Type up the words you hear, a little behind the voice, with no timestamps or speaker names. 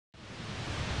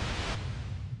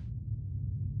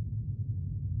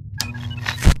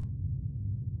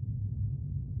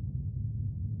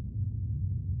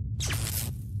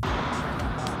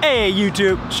Hey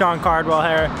YouTube, Sean Cardwell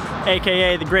here,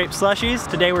 aka the Grape Slushies.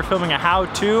 Today we're filming a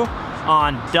how-to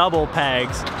on double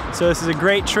pegs. So this is a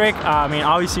great trick. I mean,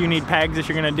 obviously you need pegs if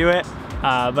you're gonna do it,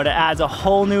 but it adds a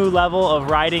whole new level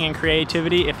of riding and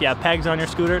creativity if you have pegs on your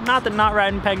scooter. Not that not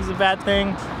riding pegs is a bad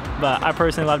thing, but I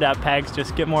personally love to have pegs,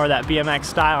 just get more of that BMX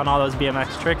style and all those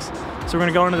BMX tricks. So we're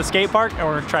gonna go into the skate park and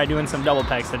we're gonna try doing some double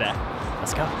pegs today.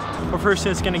 Let's go. We're first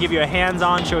just gonna give you a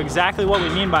hands-on, show exactly what we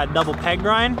mean by a double peg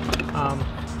grind.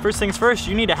 First things first,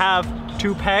 you need to have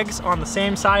 2 pegs on the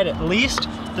same side at least.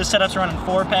 This setup's running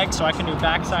 4 pegs, so I can do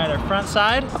back side or front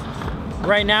side.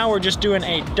 Right now, we're just doing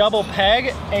a double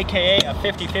peg, AKA a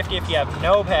 50-50 if you have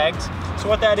no pegs. So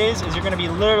what that is you're gonna be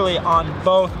literally on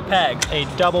both pegs, a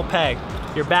double peg.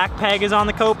 Your back peg is on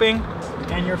the coping,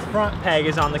 and your front peg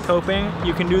is on the coping.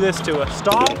 You can do this to a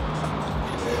stall.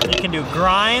 You can do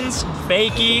grinds,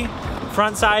 fakie,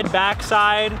 front side, back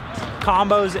side,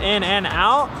 combos in and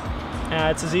out.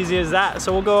 It's as easy as that.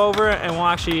 So we'll go over it and we'll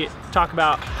actually talk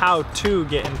about how to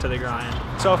get into the grind.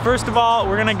 So first of all,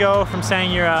 we're gonna go from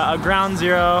saying you're a ground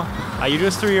zero. You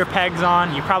just threw your pegs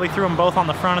on. You probably threw them both on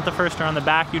the front at the first or on the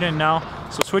back. You didn't know.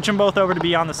 So switch them both over to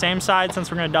be on the same side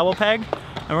since we're gonna double peg.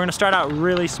 And we're gonna start out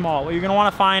really small. What you're gonna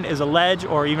wanna find is a ledge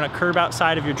or even a curb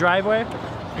outside of your driveway.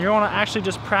 And you're gonna actually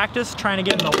just practice trying to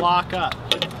get them to lock up.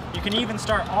 You can even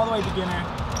start all the way beginner,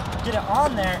 get it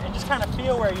on there and just kind of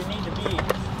feel where you need to be.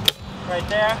 Right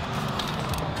there.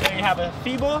 There you have a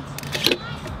feeble.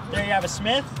 There you have a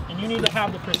Smith, and you need to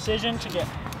have the precision to get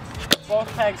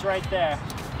both pegs right there.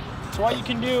 So what you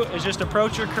can do is just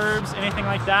approach your curbs, anything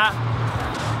like that.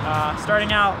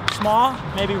 Starting out small,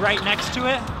 maybe right next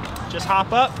to it. Just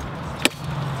hop up.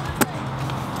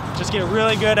 Just get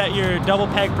really good at your double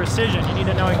peg precision. You need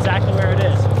to know exactly where it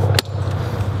is.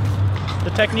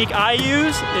 The technique I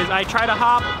use is I try to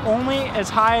hop only as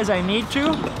high as I need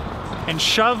to and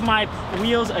shove my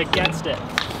wheels against it.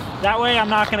 That way I'm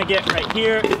not gonna get right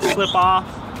here and slip off.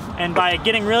 And by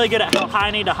getting really good at how high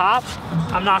I need to hop,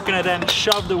 I'm not gonna then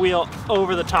shove the wheel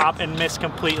over the top and miss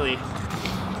completely.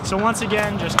 So once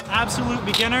again, just absolute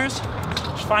beginners.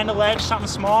 Just find a ledge, something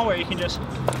small where you can just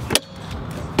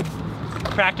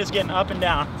practice getting up and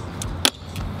down.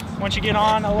 Once you get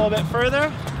on a little bit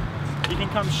further, you can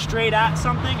come straight at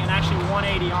something and actually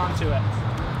 180 onto it.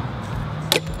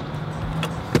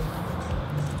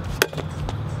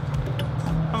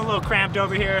 I'm a little cramped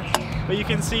over here, but you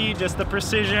can see just the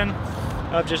precision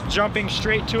of just jumping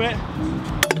straight to it,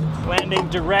 landing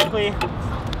directly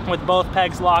with both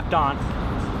pegs locked on.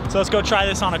 So let's go try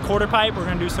this on a quarter pipe. We're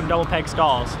gonna do some double peg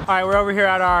stalls. All right, we're over here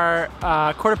at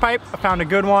our quarter pipe. I found a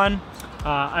good one.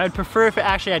 I would prefer if it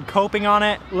actually had coping on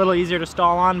it, a little easier to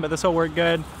stall on, but this will work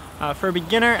good. For a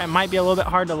beginner, it might be a little bit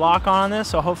hard to lock on this,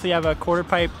 so hopefully you have a quarter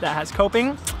pipe that has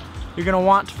coping. You're gonna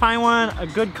want to find one a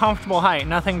good comfortable height,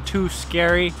 nothing too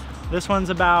scary. This one's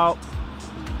about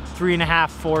 3.5,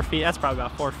 4 feet. That's probably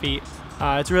about 4 feet.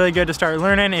 It's really good to start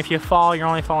learning. If you fall, you're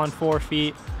only falling 4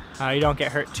 feet. You don't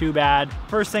get hurt too bad.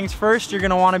 First things first, you're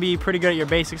gonna wanna be pretty good at your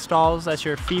basic stalls. That's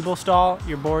your feeble stall,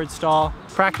 your board stall.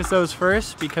 Practice those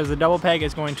first because the double peg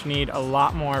is going to need a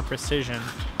lot more precision.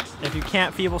 If you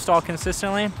can't feeble stall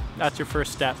consistently, that's your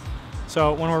first step.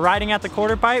 So when we're riding at the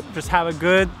quarter pipe, just have a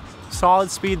good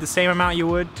solid speed, the same amount you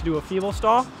would to do a feeble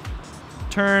stall.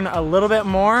 Turn a little bit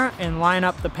more and line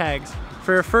up the pegs.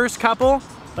 For your first couple,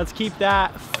 let's keep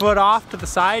that foot off to the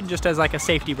side just as like a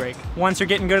safety brake. Once you're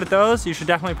getting good at those, you should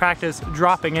definitely practice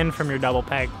dropping in from your double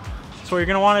peg. So what you're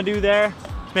gonna wanna do there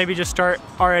is maybe just start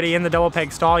already in the double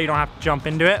peg stall. You don't have to jump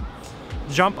into it.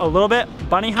 Jump a little bit,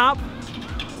 bunny hop,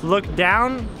 look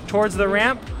down towards the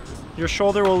ramp. Your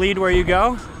shoulder will lead where you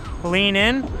go. Lean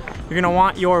in. You're gonna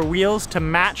want your wheels to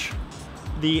match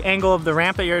the angle of the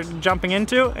ramp that you're jumping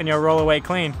into, and you'll roll away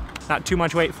clean. Not too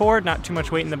much weight forward, not too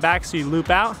much weight in the back, so you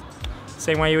loop out.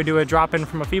 Same way you would do a drop in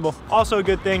from a feeble. Also a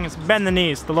good thing is bend the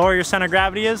knees. The lower your center of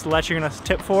gravity is, the less you're gonna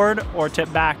tip forward or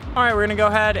tip back. All right, we're gonna go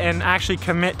ahead and actually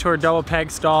commit to our double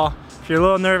peg stall. If you're a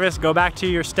little nervous, go back to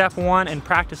your step 1 and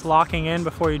practice locking in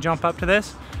before you jump up to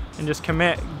this. And just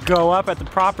commit, go up at the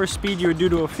proper speed you would do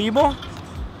to a feeble.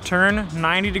 Turn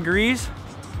 90 degrees.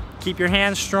 Keep your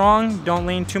hands strong. Don't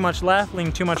lean too much left,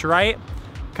 lean too much right.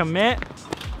 Commit.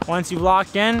 Once you've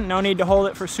locked in, no need to hold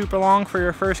it for super long for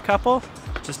your first couple.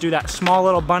 Just do that small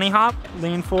little bunny hop,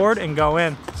 lean forward and go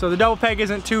in. So the double peg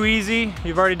isn't too easy.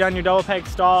 You've already done your double peg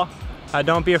stall.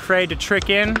 Don't be afraid to trick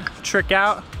in, trick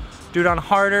out. Do it on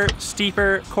harder,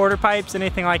 steeper quarter pipes,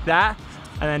 anything like that.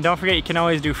 And then don't forget, you can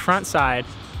always do front side.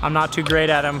 I'm not too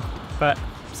great at them, but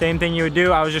same thing you would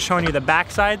do. I was just showing you the back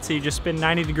side, so you just spin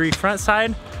 90-degree front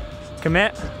side,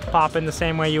 commit, pop in the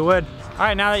same way you would. All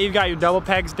right, now that you've got your double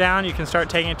pegs down, you can start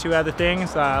taking it to other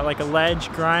things like a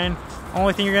ledge, grind.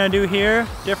 Only thing you're gonna do here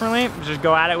differently is just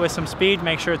go at it with some speed,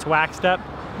 make sure it's waxed up,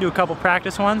 do a couple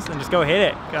practice ones, and just go hit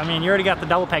it. I mean, you already got the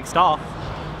double peg stall.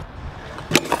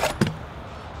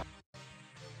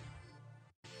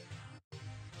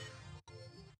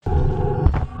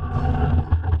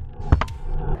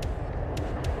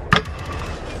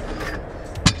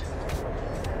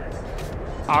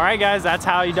 All right, guys, that's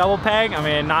how you double peg. I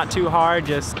mean, not too hard,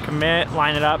 just commit,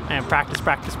 line it up, and practice,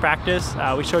 practice, practice.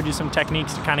 We showed you some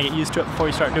techniques to kind of get used to it before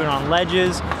you start doing it on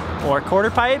ledges or quarter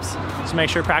pipes. So make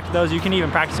sure to practice those. You can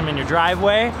even practice them in your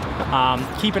driveway.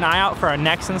 Keep an eye out for our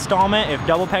next installment. If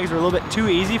double pegs are a little bit too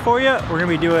easy for you, we're gonna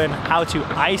be doing how to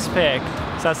ice peg.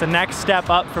 So that's the next step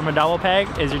up from a double peg,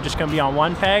 is you're just gonna be on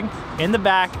one peg in the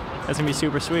back. That's gonna be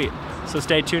super sweet. So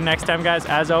stay tuned next time, guys.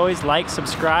 As always, like,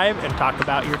 subscribe, and talk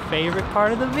about your favorite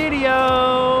part of the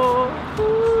video.